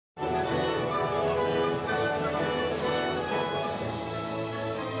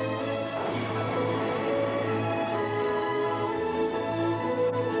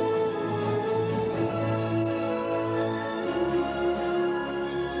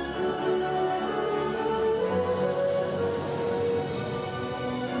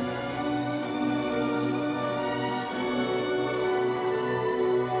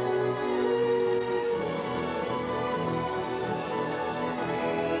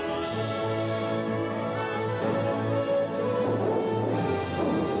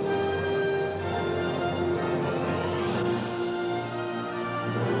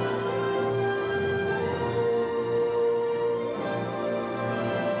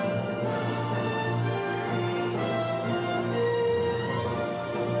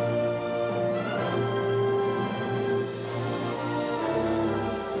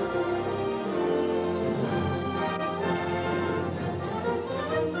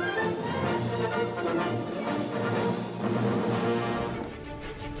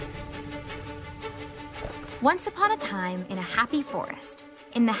Once upon a time, in a happy forest,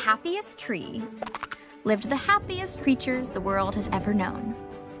 in the happiest tree, lived the happiest creatures the world has ever known.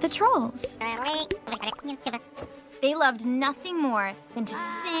 The trolls. They loved nothing more than to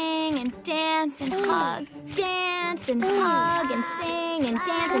sing and dance and hug. Dance and hug and sing and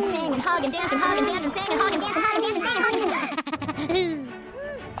dance and sing and hug and dance and hug and dance and sing and hug and dance and hug and dance and sing and hug and dance.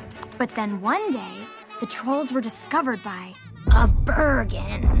 But then one day, the trolls were discovered by a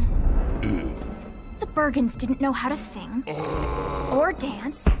Bergen. The Bergens didn't know how to sing, or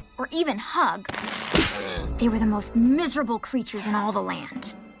dance, or even hug. They were the most miserable creatures in all the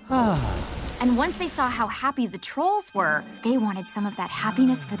land. And once they saw how happy the trolls were, they wanted some of that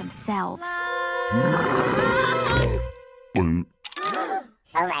happiness for themselves.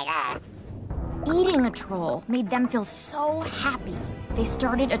 Oh my God. Eating a troll made them feel so happy, they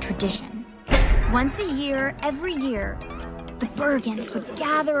started a tradition. Once a year, every year, the Bergens would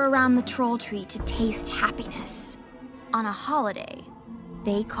gather around the troll tree to taste happiness. On a holiday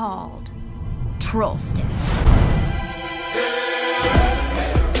they called Trollstice.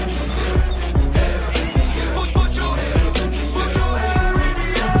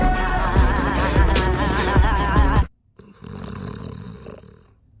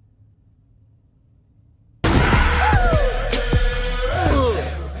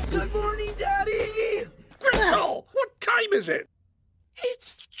 Good morning, Daddy! Gristle, what time is it?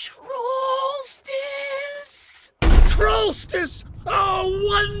 It's Trollstice! Trollstice! Oh,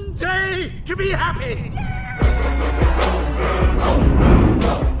 one day to be happy!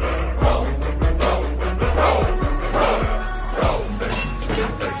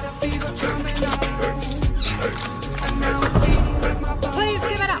 Please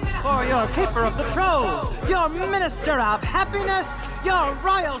give it up for your keeper of the trolls, your minister of happiness, your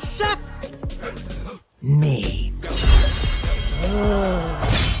royal chef, me.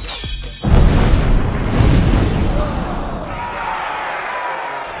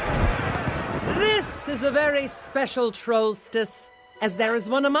 This is a very special Trollstice, as there is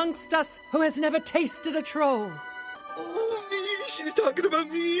one amongst us who has never tasted a troll. Oh, me! She's talking about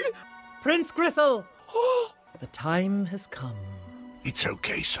me! Prince Gristle, the time has come. It's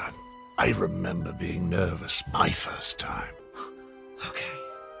okay, son. I remember being nervous my first time. Okay.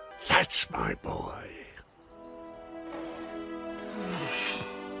 That's my boy.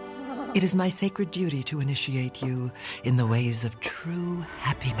 It is my sacred duty to initiate you in the ways of true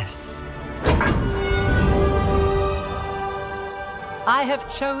happiness. I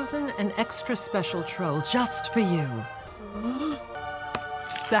have chosen an extra special troll just for you.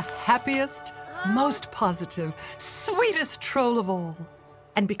 The happiest, most positive, sweetest troll of all.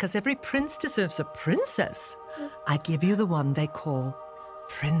 And because every prince deserves a princess, I give you the one they call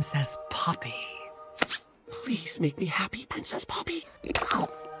Princess Poppy. Please make me happy, Princess Poppy.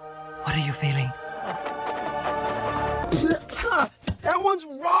 What are you feeling? That one's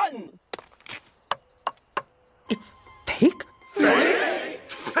rotten! It's fake?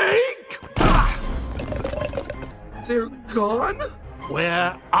 Fake? They're gone?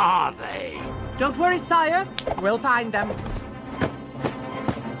 Where are they? Don't worry, sire. We'll find them.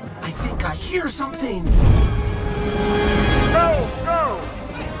 I think I hear something. Go! Go!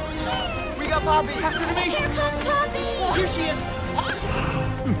 We got Poppy! Here comes Poppy! Here she is!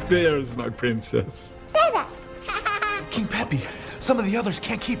 There's my princess. King Peppy, some of the others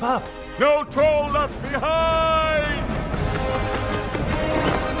can't keep up. No troll left behind!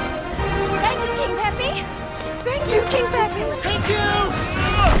 Thank you, King Peppy! Thank you, King Peppy! Thank you!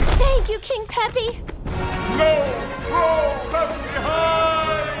 Thank you, King Peppy! No troll left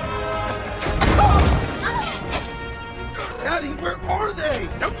behind! Daddy, where are they?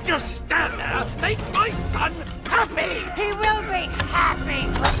 Don't just stand there! Make my son happy! He will be happy.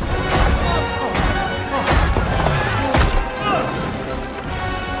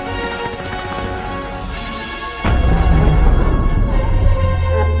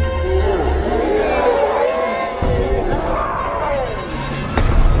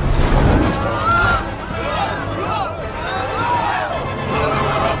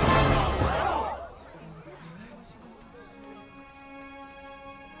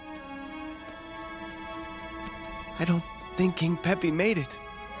 I don't think King Peppy made it.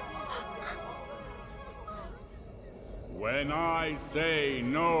 When I say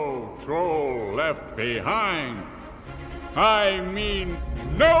no troll left behind, I mean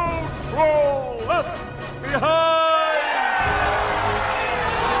no troll left behind!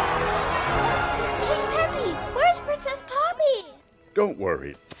 King Peppy, where's Princess Poppy? Don't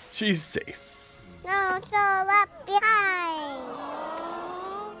worry, she's safe. No troll left behind.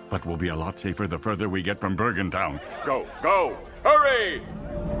 But we'll be a lot safer the further we get from Bergen Town. Go, go, hurry!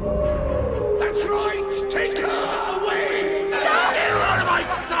 That's right! Take her away! Get her out of my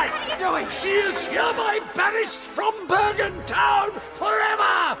sight! What are you doing? She is hereby banished from Bergen Town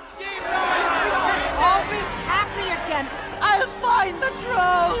forever! I'll be happy again. I'll find the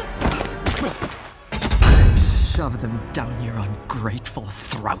trolls. And shove them down your ungrateful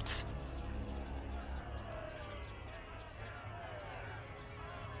throats.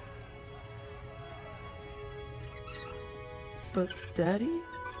 But, Daddy?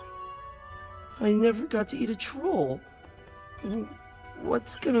 I never got to eat a troll.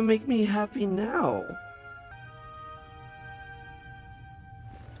 What's gonna make me happy now?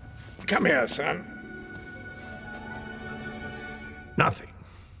 Come here, son. Nothing.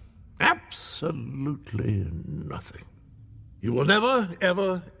 Absolutely nothing. You will never,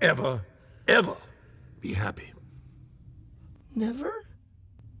 ever, ever, ever be happy. Never?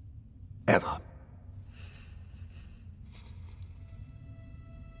 Ever.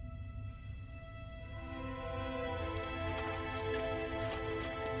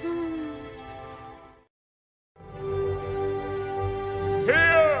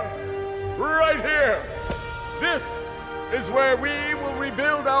 Right here! This is where we will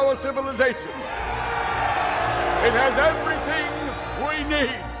rebuild our civilization. It has everything we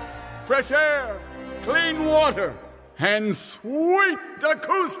need. Fresh air, clean water, and sweet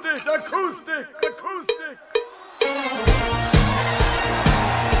acoustics.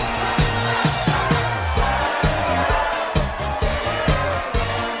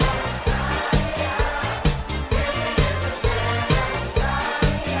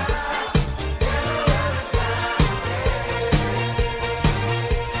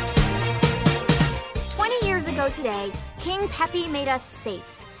 20 years ago today, King Peppy made us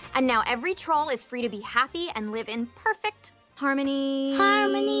safe. And now every troll is free to be happy and live in perfect harmony.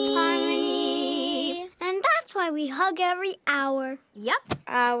 Harmony. And that's why we hug every hour. Yep.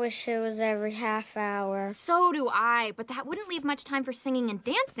 I wish it was every half hour. So do I, but that wouldn't leave much time for singing and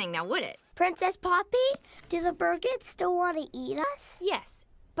dancing, now would it? Princess Poppy, do the Burgets still want to eat us? Yes,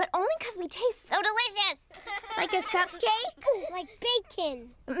 but only because we taste so delicious. Like a cupcake? Like bacon.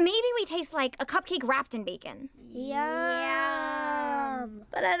 Maybe we taste like a cupcake wrapped in bacon. Yum.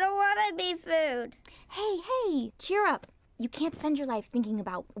 But I don't want to be food. Hey, cheer up. You can't spend your life thinking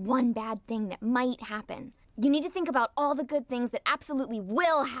about one bad thing that might happen. You need to think about all the good things that absolutely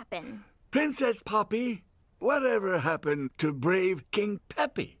will happen. Princess Poppy, whatever happened to brave King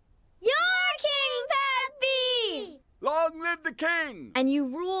Peppy? You're King Peppy! Long live the king! And you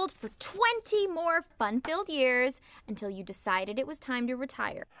ruled for 20 more fun-filled years until you decided it was time to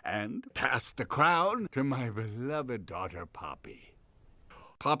retire. And passed the crown to my beloved daughter, Poppy.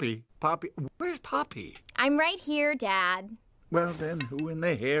 Poppy, where's Poppy? I'm right here, Dad. Well then, who in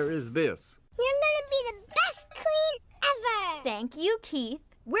the hair is this? You're gonna be the best queen ever! Thank you, Keith.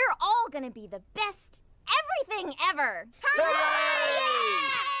 We're all gonna be the best everything ever.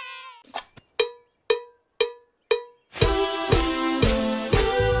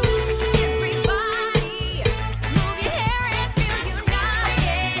 Everybody, move your hair and feel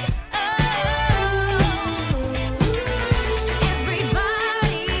united.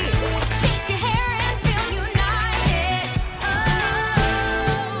 Everybody, shake your hair and feel united.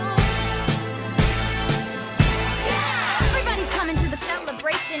 Everybody's coming to the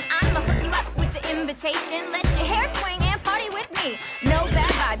celebration. I'ma hook you up with the invitation. Let your hair swing and party with me. No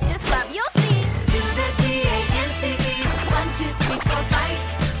bad vibes, just love. You'll see. Do the D-A-N-C-E. 1, 2, 3, 4, fight.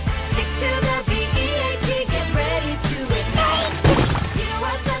 Stick to the B-E-A-T. Get ready to ignite. You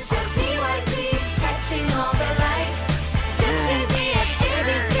are such a PYT, catching all the lights. Just easy as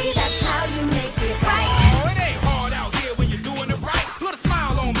ABC. That's how you make it right. Oh, it ain't hard out here when you're doing it right. Put a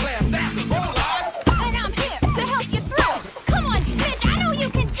smile on blast, that's the whole lot. And I'm here to help you through. Come on, Snitch, I know you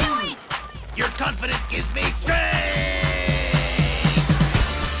can do it. Your confidence gives me strength.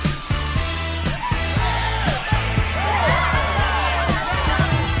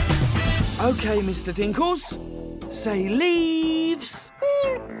 Okay, Mr. Dinkles. Say leaves.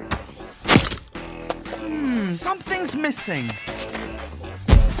 Something's missing.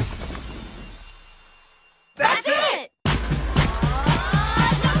 That's it.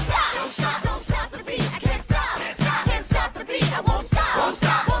 Don't stop the beat. I can't stop the beat. I won't stop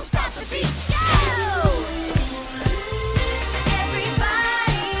the beat. Go!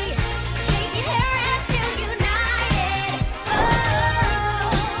 Everybody, shake your hair and feel united.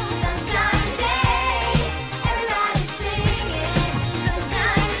 Oh, sunshine day. Everybody singing.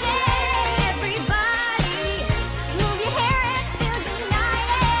 Sunshine day. Everybody, move your hair and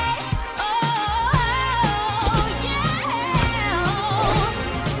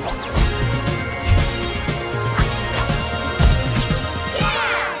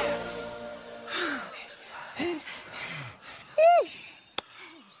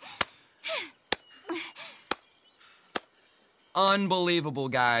Unbelievable,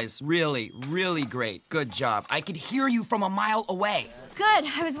 guys. Really, really great. Good job. I could hear you from a mile away. Good.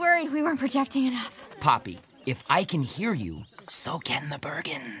 I was worried we weren't projecting enough. Poppy, if I can hear you, so can the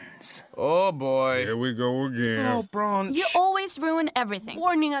Bergens. Oh, boy. Here we go again. Oh, Branch. You always ruin everything.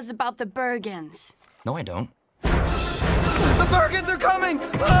 Warning us about the Bergens. No, I don't. The Bergens are coming!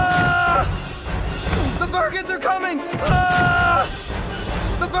 Ah! The Bergens are coming! Ah!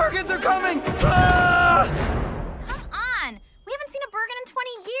 The Bergens are coming! Ah! Come on. We haven't seen a Bergen in 20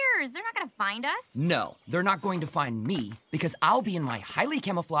 years. They're not going to find us. No, they're not going to find me because I'll be in my highly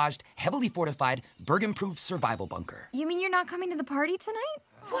camouflaged, heavily fortified, Bergen-proof survival bunker. You mean you're not coming to the party tonight?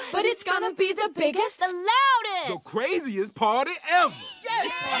 But it's gonna be the biggest, the loudest! The craziest party ever!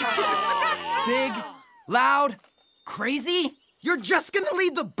 Big, loud, crazy? You're just gonna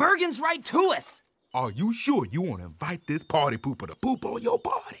lead the Bergens right to us! Are you sure you want to invite this party pooper to poop on your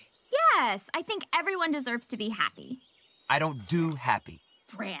party? Yes. I think everyone deserves to be happy. I don't do happy.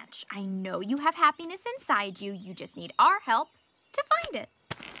 Branch, I know you have happiness inside you. You just need our help to find it.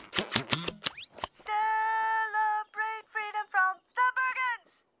 Celebrate freedom from the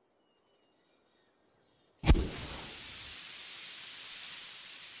Bergens!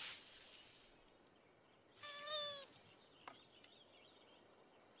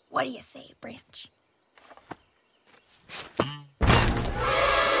 What do you say, Branch?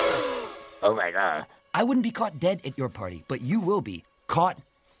 Oh my god. I wouldn't be caught dead at your party, but you will be caught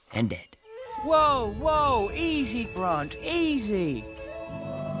and dead. Whoa, whoa, easy, Branch, easy.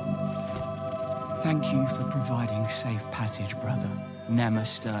 Thank you for providing safe passage, brother.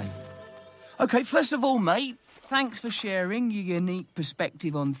 Namaste. Okay, first of all, mate, thanks for sharing your unique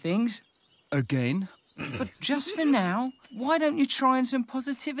perspective on things. Again. But just for now, why don't you try on some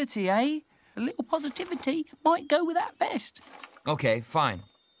positivity, eh? A little positivity might go with that vest. Okay, fine.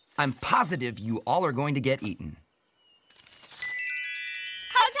 I'm positive you all are going to get eaten.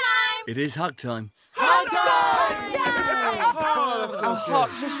 Hug time! It is hug time. Hug time! Our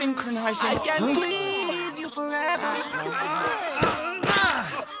hearts are synchronizing. I can squeeze you forever.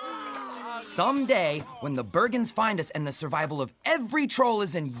 Someday, when the Bergens find us and the survival of every troll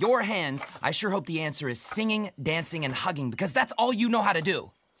is in your hands, I sure hope the answer is singing, dancing, and hugging, because that's all you know how to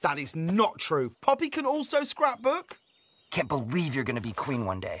do. That is not true. Poppy can also scrapbook. Can't believe you're gonna be queen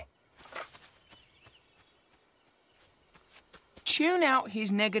one day. Tune out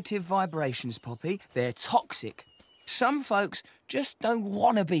his negative vibrations, Poppy. They're toxic. Some folks just don't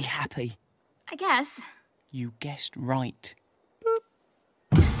want to be happy. I guess. You guessed right.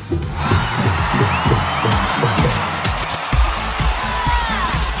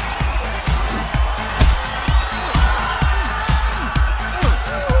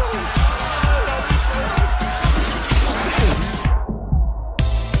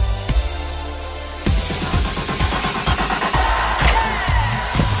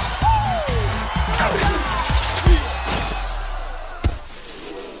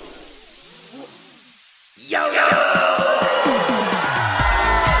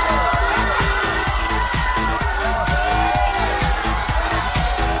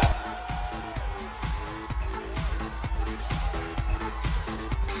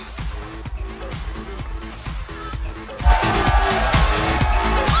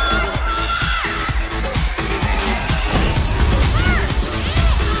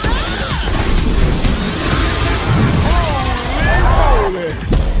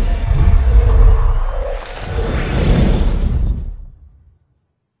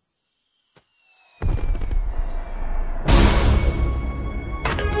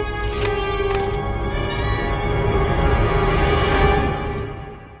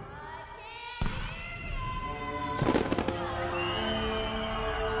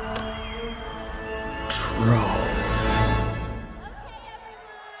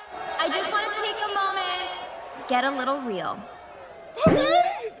 I just want to take a moment, get a little real.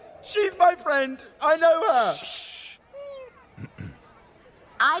 She's my friend. I know her.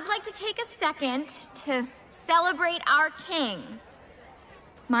 I'd like to take a second to celebrate our king,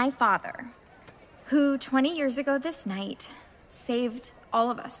 my father, who 20 years ago this night saved all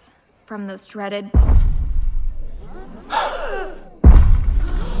of us from those dreaded...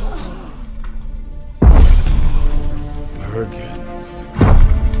 Bergens.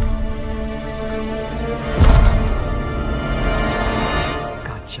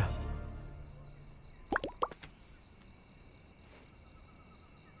 Gotcha.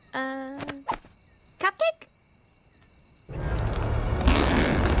 Cupcake?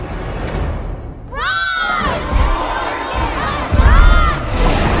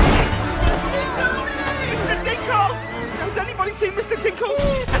 Mr. Dinkles! Has anybody seen Mr. Dinkles?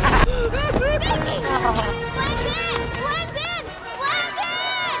 Blend in! Blend in!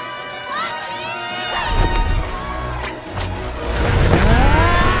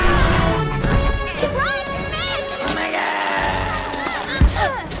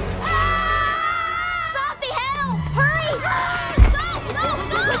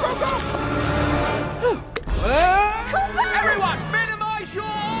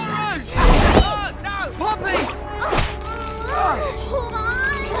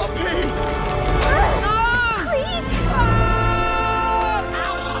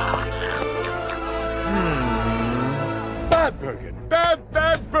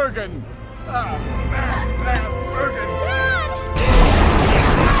 Bergen! Bergen!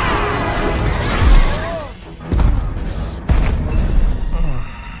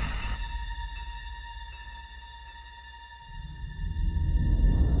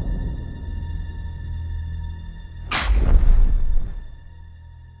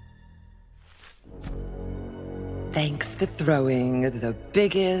 Thanks for throwing the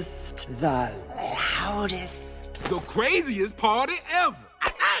biggest, the loudest, the craziest party ever.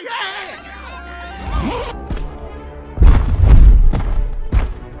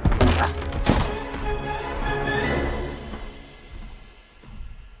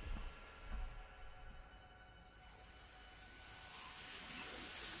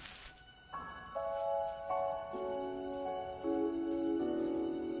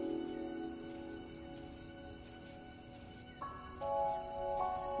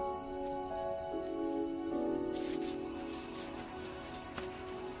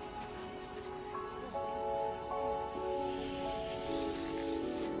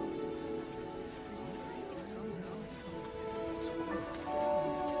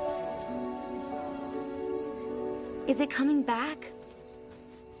 Is it coming back?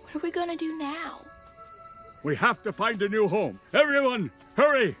 What are we gonna do now? We have to find a new home. Everyone,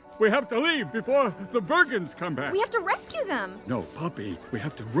 hurry! We have to leave before the Bergens come back. We have to rescue them. No, Poppy, we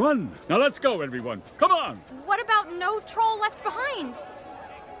have to run. Now let's go, everyone. Come on! What about no troll left behind?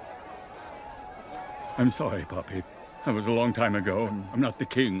 I'm sorry, Poppy. That was a long time ago. I'm not the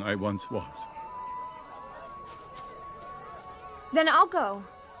king I once was. Then I'll go.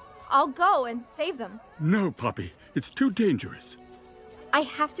 I'll go and save them. No, Poppy. It's too dangerous. I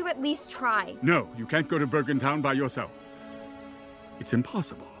have to at least try. No, you can't go to Bergen Town by yourself. It's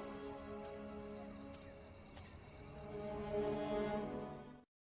impossible.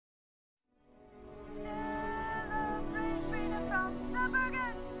 Celebrate freedom from the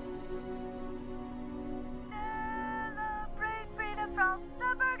Bergens! Celebrate freedom from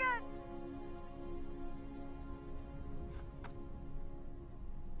the Bergens!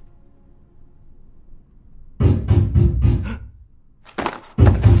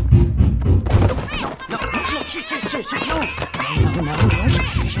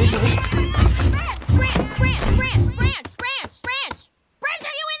 Branch,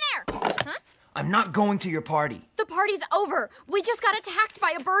 are you in there? Huh? I'm not going to your party. The party's over. We just got attacked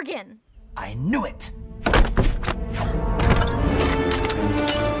by a Bergen. I knew it.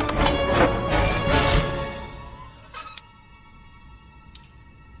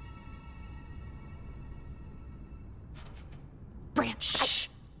 Branch, shh.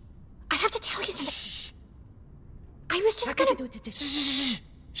 I have to tell you something. Shh. I was just gonna...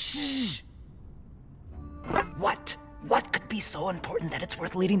 Shh. What? What could be so important that it's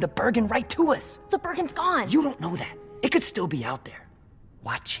worth leading the Bergen right to us? The Bergen's gone. You don't know that. It could still be out there.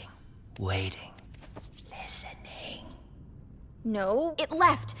 Watching. Waiting. Listening. No, it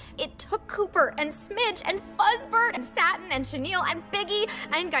left. It took Cooper and Smidge and Fuzzbird and Satin and Chenille and Biggie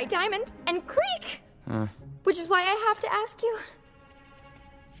and Guy Diamond and Creek. Which is why I have to ask you.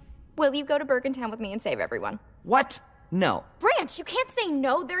 Will you go to Bergen Town with me and save everyone? What? No. Branch, you can't say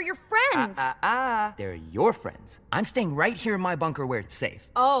no. They're your friends. They're your friends. I'm staying right here in my bunker where it's safe.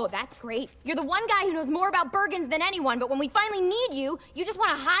 Oh, that's great. You're the one guy who knows more about Bergens than anyone, but when we finally need you, you just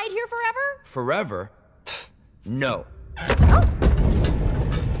want to hide here forever? Forever? Pfft, no. Oh.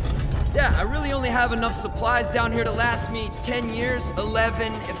 Yeah, I really only have enough supplies down here to last me 10 years,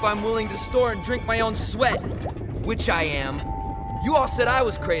 11 if I'm willing to store and drink my own sweat. Which I am. You all said I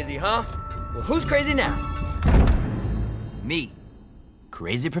was crazy, huh? Well, who's crazy now? Me.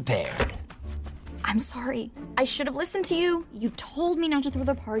 Crazy prepared. I'm sorry. I should have listened to you. You told me not to throw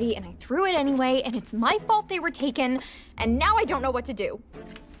the party, and I threw it anyway, and it's my fault they were taken, and now I don't know what to do.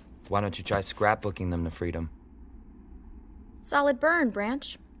 Why don't you try scrapbooking them to freedom? Solid burn,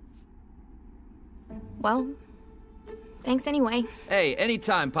 Branch. Well, thanks anyway. Hey,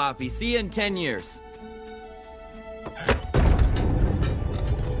 anytime, Poppy. See you in 10 years.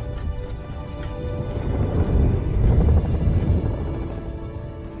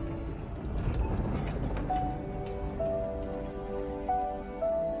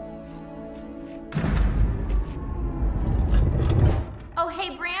 Oh,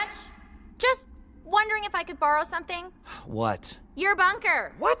 hey, Branch. Just wondering if I could borrow something? What? Your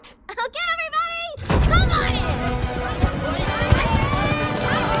bunker. What? Okay, everybody, come on in.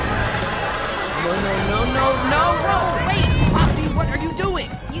 No, wait, Poppy, what are you doing?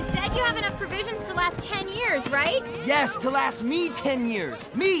 You said you have enough provisions to last 10 years, right? Yes, to last me 10 years.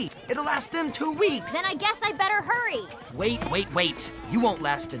 Me! It'll last them 2 weeks. Then I guess I better hurry. Wait. You won't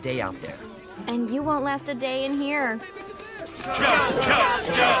last a day out there. And you won't last a day in here.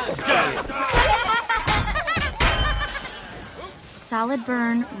 Solid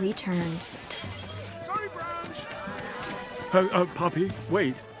burn returned. Poppy,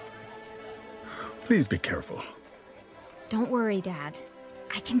 wait. Please be careful. Don't worry, Dad.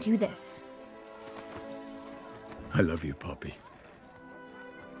 I can do this. I love you, Poppy.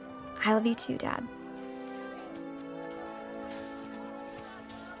 I love you too, Dad.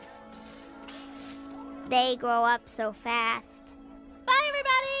 They grow up so fast. Bye,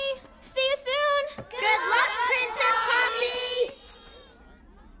 everybody! See you soon! Good luck, Princess Poppy!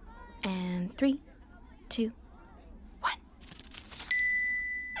 And 3, 2,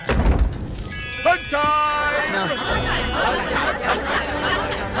 Bedtime! No.